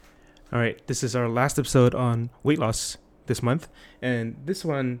All right, this is our last episode on weight loss this month, and this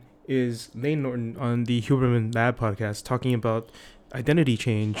one is Layne Norton on the Huberman Lab podcast talking about identity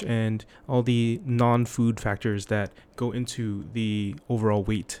change and all the non-food factors that go into the overall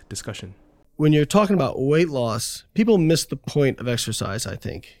weight discussion. When you're talking about weight loss, people miss the point of exercise, I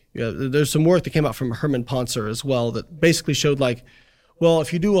think. There's some work that came out from Herman Ponzer as well that basically showed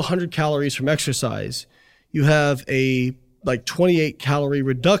if you do 100 calories from exercise, you have a 28 calorie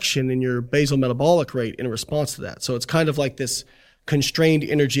reduction in your basal metabolic rate in response to that. So it's kind of like this constrained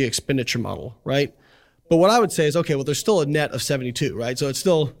energy expenditure model, right? But what I would say is, okay, well, there's still a net of 72, right? So it's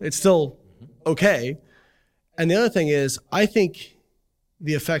still okay. And the other thing is, I think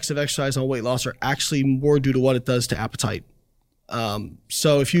the effects of exercise on weight loss are actually more due to what it does to appetite.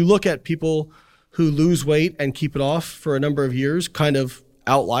 So if you look at people who lose weight and keep it off for a number of years, kind of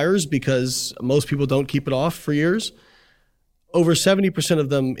outliers because most people don't keep it off for years, over 70% of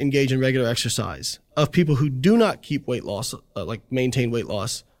them engage in regular exercise. Of people who do not keep weight loss, maintain weight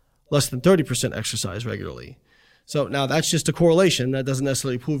loss, less than 30% exercise regularly. So now that's just a correlation. That doesn't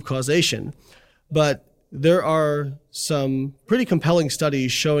necessarily prove causation. But there are some pretty compelling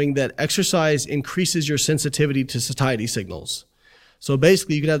studies showing that exercise increases your sensitivity to satiety signals. So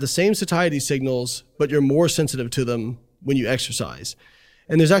basically, you can have the same satiety signals, but you're more sensitive to them when you exercise.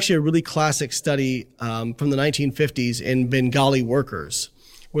 And there's actually a really classic study from the 1950s in Bengali workers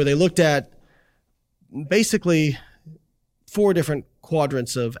where they looked at basically 4 different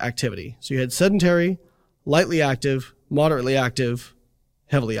quadrants of activity. So you had sedentary, lightly active, moderately active,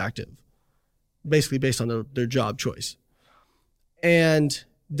 heavily active, basically based on their job choice. And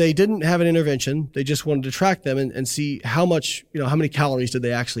they didn't have an intervention. They just wanted to track them and see how many calories did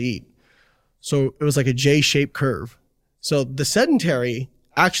they actually eat. So it was like a J-shaped curve. So the sedentary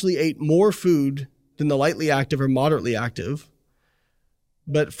actually ate more food than the lightly active or moderately active.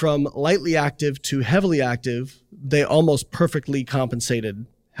 But from lightly active to heavily active, they almost perfectly compensated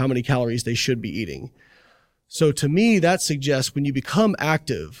how many calories they should be eating. So to me, that suggests when you become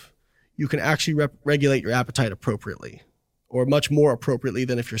active, you can actually regulate your appetite appropriately, or much more appropriately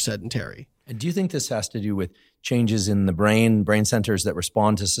than if you're sedentary. And do you think this has to do with changes in the brain centers that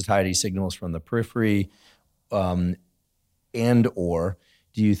respond to satiety signals from the periphery, and or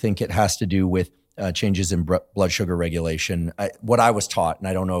do you think it has to do with changes in blood sugar regulation? What I was taught, and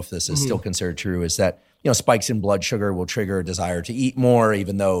I don't know if this is still considered true, is that spikes in blood sugar will trigger a desire to eat more,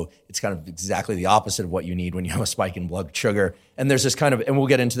 even though it's kind of exactly the opposite of what you need when you have a spike in blood sugar. And there's this kind of, and we'll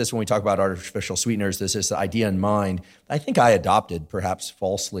get into this when we talk about artificial sweeteners, there's this idea in mind, I think I adopted, perhaps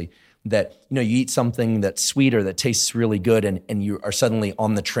falsely, that you eat something that's sweet or that tastes really good and you are suddenly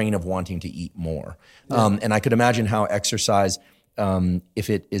on the train of wanting to eat more. Yeah. And I could imagine how exercise, if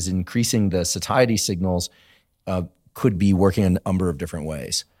it is increasing the satiety signals, could be working in a number of different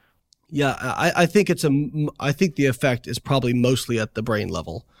ways. Yeah, I think I think the effect is probably mostly at the brain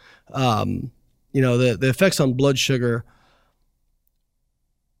level. The effects on blood sugar,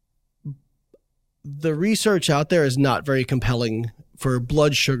 the research out there is not very compelling for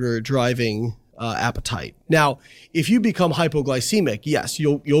blood sugar driving appetite. Now, if you become hypoglycemic, yes,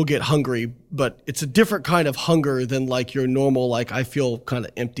 you'll get hungry, but it's a different kind of hunger than your normal, I feel kind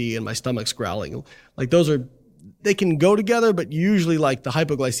of empty and my stomach's growling. They can go together, but usually the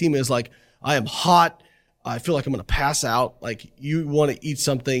hypoglycemia is I am hot, I feel like I'm going to pass out. You want to eat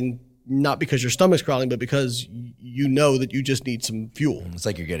something not because your stomach's growling, but because you know that you just need some fuel. It's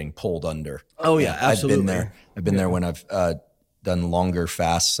like you're getting pulled under. Oh yeah, absolutely. I've been there when I've done longer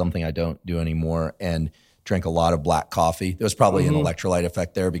fasts, something I don't do anymore, and drank a lot of black coffee. There was probably an electrolyte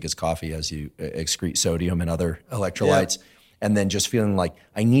effect there because coffee has you excrete sodium and other electrolytes. Yeah. And then just feeling like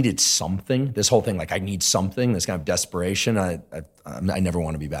I needed something, this whole thing, I need something, this kind of desperation. I never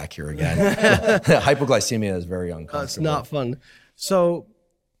want to be back here again. Hypoglycemia is very uncomfortable. It's not fun. So,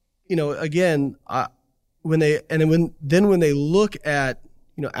 again, when they look at,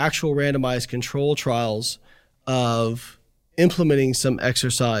 actual randomized control trials of implementing some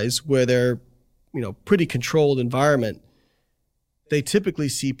exercise where they're, pretty controlled environment, they typically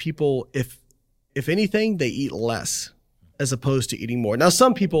see people, if anything, they eat less as opposed to eating more. Now,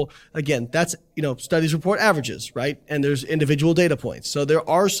 some people, again, that's, studies report averages, right? And there's individual data points. So there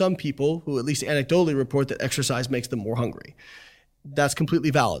are some people who at least anecdotally report that exercise makes them more hungry. That's completely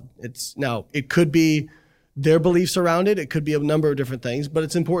valid. It could be their beliefs around it. It could be a number of different things, but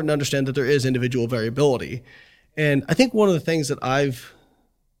it's important to understand that there is individual variability. And I think one of the things that I've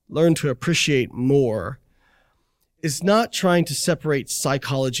learned to appreciate more is not trying to separate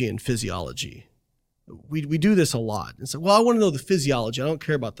psychology and physiology. We do this a lot. It's I want to know the physiology. I don't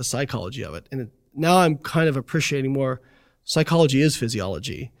care about the psychology of it. And now I'm kind of appreciating more psychology is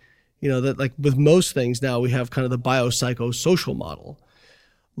physiology. that like with most things now we have kind of the biopsychosocial model.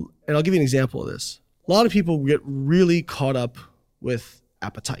 And I'll give you an example of this. A lot of people get really caught up with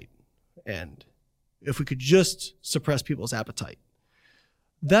appetite. And if we could just suppress people's appetite,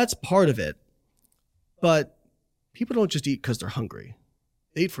 that's part of it. But people don't just eat because they're hungry.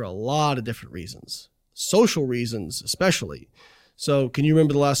 They eat for a lot of different reasons, social reasons especially. So can you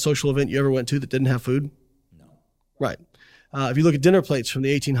remember the last social event you ever went to that didn't have food? No. Right. If you look at dinner plates from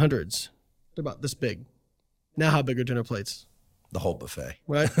the 1800s, they're about this big. Now how big are dinner plates? The whole buffet.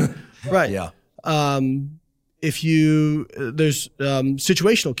 Right? Right. Yeah. There's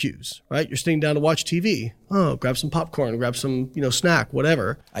situational cues, right? You're sitting down to watch TV. Oh, grab some popcorn, grab some, snack,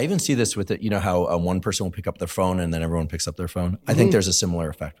 whatever. I even see this with it, how one person will pick up their phone and then everyone picks up their phone. I think there's a similar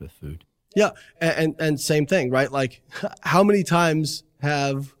effect with food. Yeah. And same thing, right? Like how many times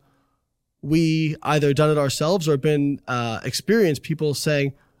have we either done it ourselves or been experienced people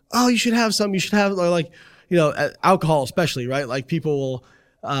saying, oh, you should have some, or like, alcohol especially, right? Like people will,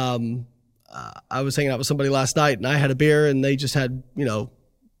 I was hanging out with somebody last night and I had a beer and they just had, a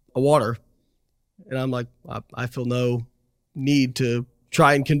water. And I'm like, I feel no need to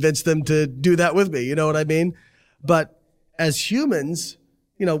try and convince them to do that with me. You know what I mean? But as humans,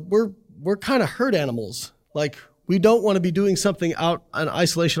 we're kind of herd animals. Like we don't want to be doing something out in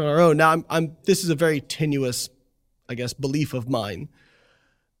isolation on our own. Now this is a very tenuous, I guess, belief of mine,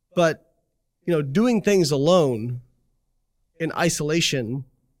 but doing things alone in isolation,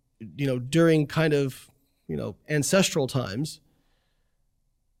 during kind of, ancestral times,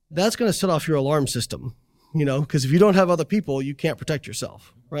 that's going to set off your alarm system, because if you don't have other people, you can't protect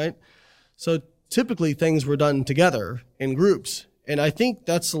yourself, right? So typically things were done together in groups. And I think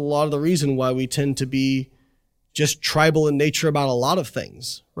that's a lot of the reason why we tend to be just tribal in nature about a lot of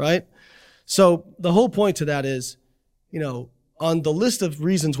things, right? So the whole point to that is, on the list of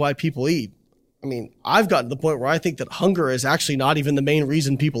reasons why people eat, I've gotten to the point where I think that hunger is actually not even the main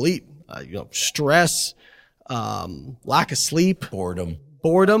reason people eat. Stress, lack of sleep.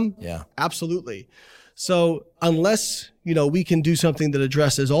 Boredom. Yeah. Absolutely. So unless, we can do something that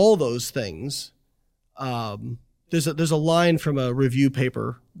addresses all those things, there's a line from a review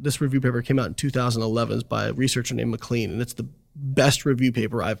paper. This review paper came out in 2011. It's by a researcher named McLean, and it's the best review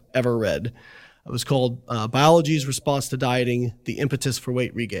paper I've ever read. It was called Biology's Response to Dieting, the Impetus for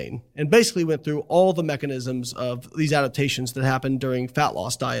Weight Regain, and basically went through all the mechanisms of these adaptations that happen during fat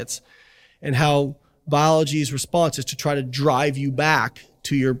loss diets and how biology's response is to try to drive you back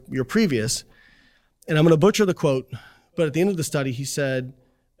to your previous. And I'm going to butcher the quote, but at the end of the study, he said,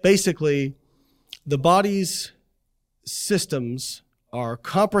 basically, the body's systems are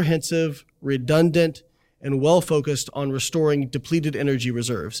comprehensive, redundant, and well-focused on restoring depleted energy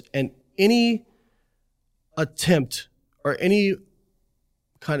reserves. And any attempt or any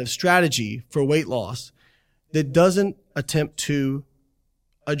kind of strategy for weight loss that doesn't attempt to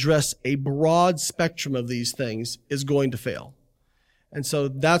address a broad spectrum of these things is going to fail. And so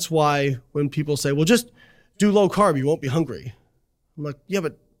that's why when people say, well, just do low carb, you won't be hungry. I'm like, yeah,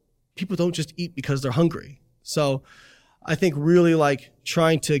 but people don't just eat because they're hungry. So I think really like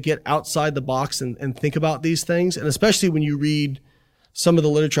trying to get outside the box and think about these things. And especially when you read some of the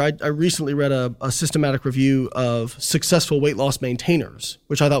literature, I recently read a systematic review of successful weight loss maintainers,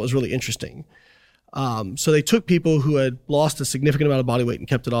 which I thought was really interesting. So they took people who had lost a significant amount of body weight and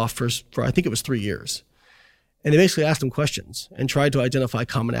kept it off for I think it was 3 years. And they basically asked them questions and tried to identify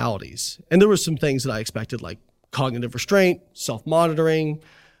commonalities. And there were some things that I expected, like cognitive restraint, self-monitoring,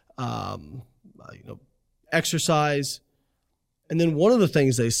 exercise. And then one of the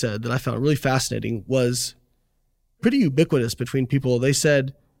things they said that I found really fascinating was pretty ubiquitous between people. They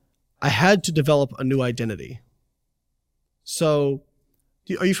said, I had to develop a new identity. So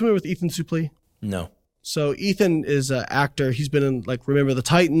are you familiar with Ethan Suplee? No. So Ethan is an actor. He's been in like Remember the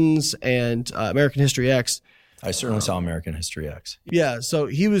Titans and American History X. I certainly saw American History X. Yeah. So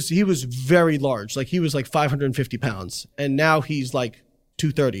he was very large. Like he was like 550 pounds and now he's like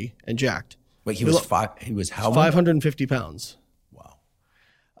 230 and jacked. Wait, he was how much? 550 pounds.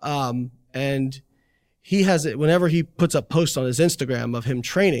 Wow. And he has it whenever he puts up posts on his Instagram of him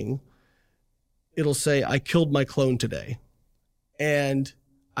training, it'll say, I killed my clone today. And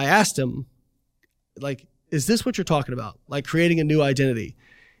I asked him, like, is this what you're talking about? Like creating a new identity?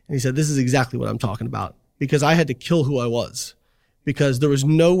 And he said, this is exactly what I'm talking about because I had to kill who I was because there was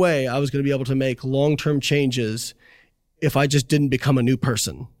no way I was going to be able to make long-term changes if I just didn't become a new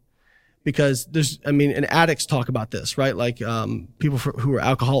person. Because and addicts talk about this, right? Like people who are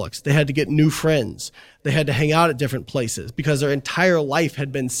alcoholics, they had to get new friends. They had to hang out at different places because their entire life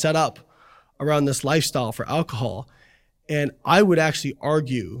had been set up around this lifestyle for alcohol. And I would actually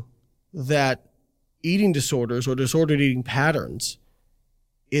argue that eating disorders or disordered eating patterns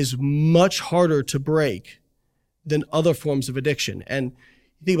is much harder to break than other forms of addiction. And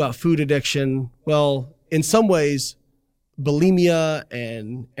you think about food addiction, well, in some ways, bulimia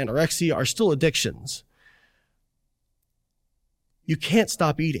and anorexia are still addictions. You can't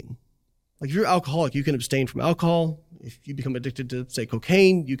stop eating. Like if you're alcoholic, you can abstain from alcohol. If you become addicted to, say,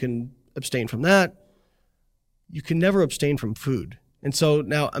 cocaine, you can abstain from that. You can never abstain from food. And so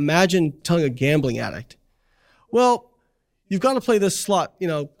now imagine telling a gambling addict, well, you've got to play this slot,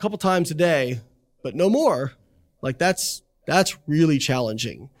 a couple times a day, but no more. Like that's really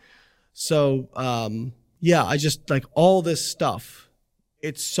challenging. So, I just like all this stuff.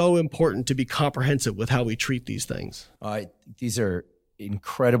 It's so important to be comprehensive with how we treat these things. These are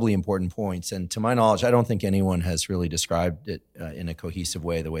incredibly important points. And to my knowledge, I don't think anyone has really described it in a cohesive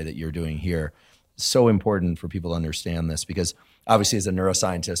way, the way that you're doing here. It's so important for people to understand this because obviously as a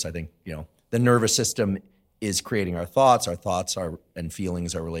neuroscientist, I think, the nervous system is creating our thoughts. Our thoughts and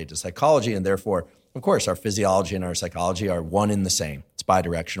feelings are related to psychology. And therefore, of course, our physiology and our psychology are one and the same. It's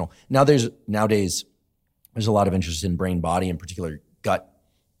bidirectional. Nowadays, there's a lot of interest in brain-body, in particular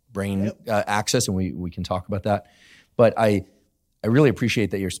gut-brain axis, and we can talk about that. But I really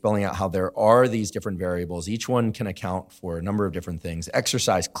appreciate that you're spelling out how there are these different variables. Each one can account for a number of different things.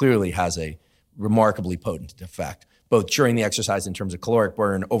 Exercise clearly has a remarkably potent effect, both during the exercise in terms of caloric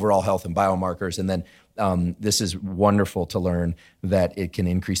burn, overall health, and biomarkers. And then this is wonderful to learn that it can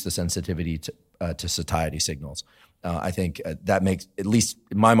increase the sensitivity to satiety signals. I think that makes, at least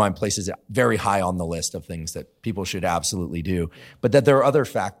in my mind, places it very high on the list of things that people should absolutely do. But that there are other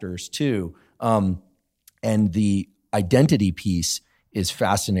factors too. And the identity piece is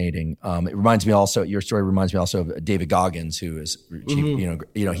fascinating. It reminds me also, your story reminds me also of David Goggins, who is chief,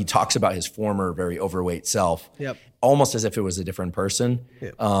 he talks about his former very overweight self, almost as if it was a different person.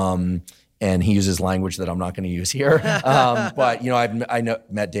 And he uses language that I'm not going to use here. But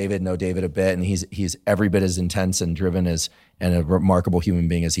met David, know David a bit, and he's every bit as intense and driven and a remarkable human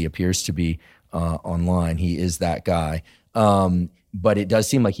being as he appears to be online. He is that guy. But it does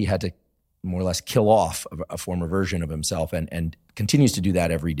seem like he had to more or less kill off a former version of himself and continues to do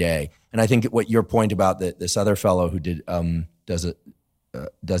that every day. And I think what your point about this other fellow who does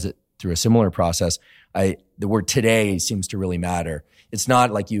it through a similar process, the word today seems to really matter. It's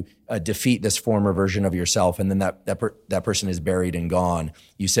not like you defeat this former version of yourself and then that person is buried and gone.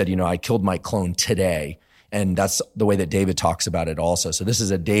 You said, I killed my clone today. And that's the way that David talks about it also. So this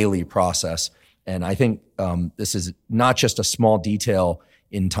is a daily process. And I think this is not just a small detail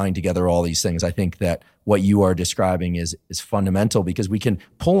in tying together all these things. I think that what you are describing is fundamental because we can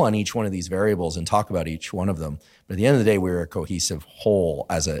pull on each one of these variables and talk about each one of them. But at the end of the day, we're a cohesive whole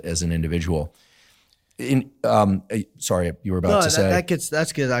as an individual. Sorry, you were about to say.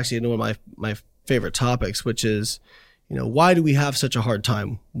 That's actually into one of my favorite topics, which is, why do we have such a hard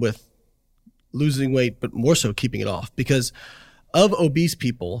time with losing weight, but more so keeping it off? Because of obese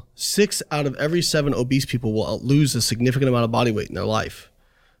people, 6 out of every 7 obese people will lose a significant amount of body weight in their life.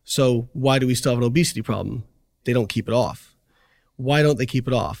 So why do we still have an obesity problem? They don't keep it off. Why don't they keep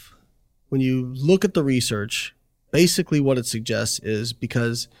it off? When you look at the research, basically what it suggests is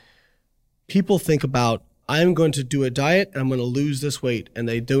because people think about, I'm going to do a diet and I'm going to lose this weight, and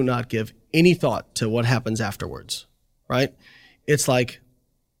they do not give any thought to what happens afterwards, right? It's like,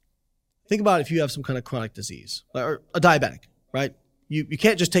 think about if you have some kind of chronic disease or a diabetic, right? You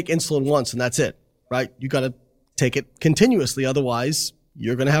can't just take insulin once and that's it, right? You got to take it continuously. Otherwise,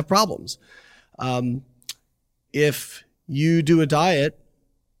 you're going to have problems. If you do a diet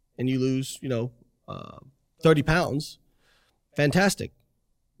and you lose, 30 pounds, fantastic.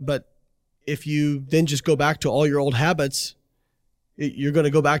 But if you then just go back to all your old habits, you're going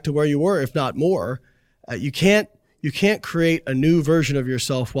to go back to where you were, if not more. You can't create a new version of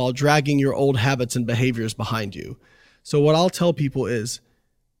yourself while dragging your old habits and behaviors behind you. So what I'll tell people is,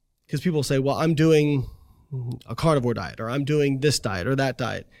 because people say, well, I'm doing a carnivore diet, or I'm doing this diet or that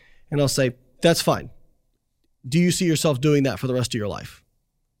diet. And I'll say, that's fine. Do you see yourself doing that for the rest of your life?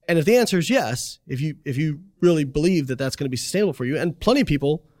 And if the answer is yes, if you really believe that that's going to be sustainable for you, and plenty of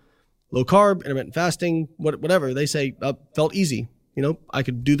people, low carb, intermittent fasting, whatever, they say, felt easy. I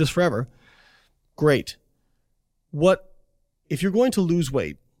could do this forever. Great. If you're going to lose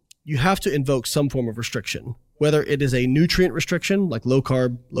weight, you have to invoke some form of restriction, whether it is a nutrient restriction, like low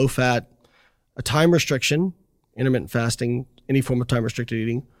carb, low fat, a time restriction, intermittent fasting, any form of time restricted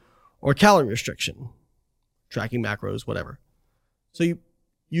eating, or calorie restriction, tracking macros, whatever. So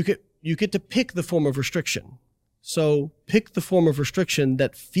you get to pick the form of restriction. So pick the form of restriction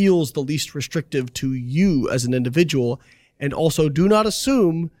that feels the least restrictive to you as an individual, and also do not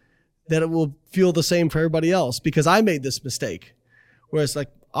assume that it will feel the same for everybody else, because I made this mistake. Whereas like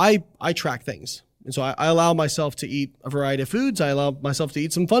I track things. And so I allow myself to eat a variety of foods. I allow myself to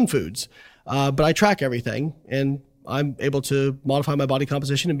eat some fun foods. But I track everything, and I'm able to modify my body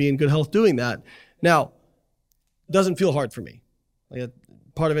composition and be in good health doing that. Now, it doesn't feel hard for me. Like,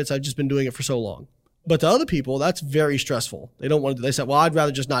 part of it's I've just been doing it for so long. But to other people, that's very stressful. They don't want to, they say, well, I'd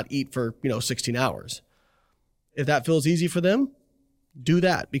rather just not eat for, 16 hours. If that feels easy for them, do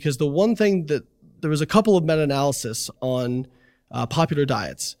that. Because the one thing that there was a couple of meta-analysis on popular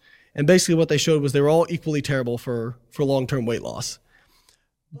diets. And basically what they showed was they were all equally terrible for long-term weight loss.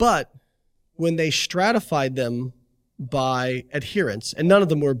 But when they stratified them by adherence, and none of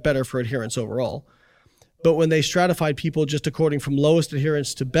them were better for adherence overall, but when they stratified people just according from lowest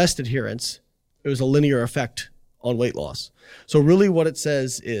adherence to best adherence, it was a linear effect on weight loss. So really what it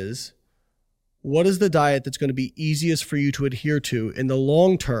says is, what is the diet that's going to be easiest for you to adhere to in the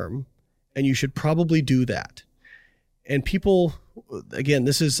long term? And you should probably do that. And people, again,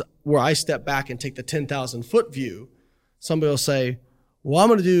 this is where I step back and take the 10,000 foot view. Somebody will say, well, I'm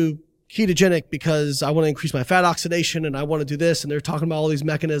going to do ketogenic because I want to increase my fat oxidation and I want to do this. And they're talking about all these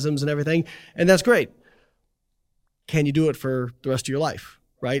mechanisms and everything. And that's great. Can you do it for the rest of your life,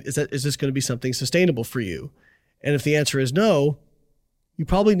 right? Is this going to be something sustainable for you? And if the answer is no, you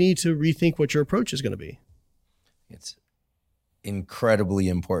probably need to rethink what your approach is going to be. It's incredibly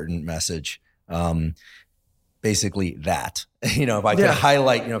important message. Basically that, if I could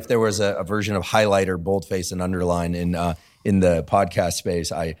highlight, if there was a version of highlighter, boldface, and underline in the podcast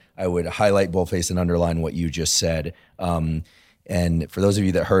space, I would highlight, boldface, and underline what you just said. And for those of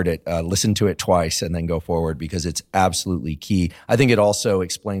you that heard it, listen to it twice and then go forward, because it's absolutely key. I think it also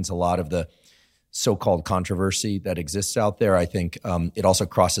explains a lot of the so-called controversy that exists out there. I think it also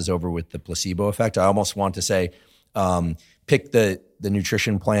crosses over with the placebo effect. I almost want to say, pick the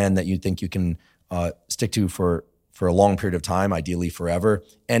nutrition plan that you think you can stick to for a long period of time, ideally forever,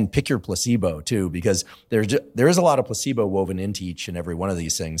 and pick your placebo too, because there is a lot of placebo woven into each and every one of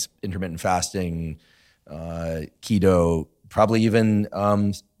these things: intermittent fasting, keto, probably even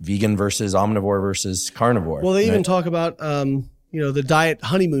vegan versus omnivore versus carnivore. Well, they even talk about the diet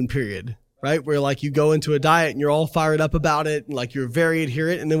honeymoon period, right? Where like you go into a diet and you're all fired up about it, and like you're very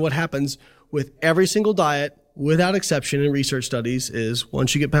adherent, and then what happens with every single diet, without exception in research studies, is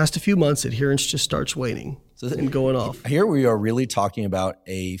once you get past a few months, adherence just starts waning and going off. Here we are really talking about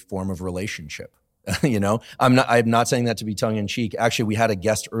a form of relationship. I'm not saying that to be tongue in cheek. Actually, we had a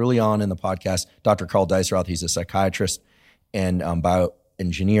guest early on in the podcast, Dr. Carl Deisroth. He's a psychiatrist and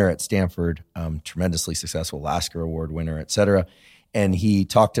bioengineer at Stanford, tremendously successful Lasker Award winner, et cetera. And he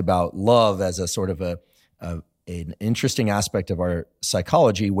talked about love as a sort of an interesting aspect of our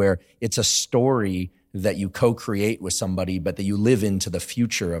psychology, where it's a story that you co-create with somebody, but that you live into the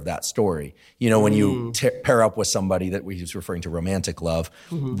future of that story. When you pair up with somebody, that we was referring to romantic love,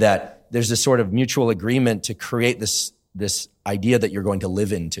 that there's this sort of mutual agreement to create this idea that you're going to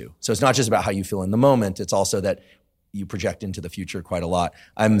live into. So it's not just about how you feel in the moment. It's also that you project into the future quite a lot.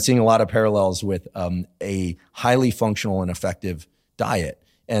 I'm seeing a lot of parallels with a highly functional and effective diet.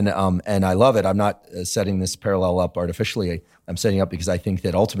 And I love it. I'm not setting this parallel up artificially. I'm setting up because I think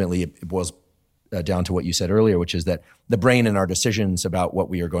that ultimately it boils down to what you said earlier, which is that the brain and our decisions about what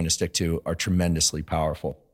we are going to stick to are tremendously powerful.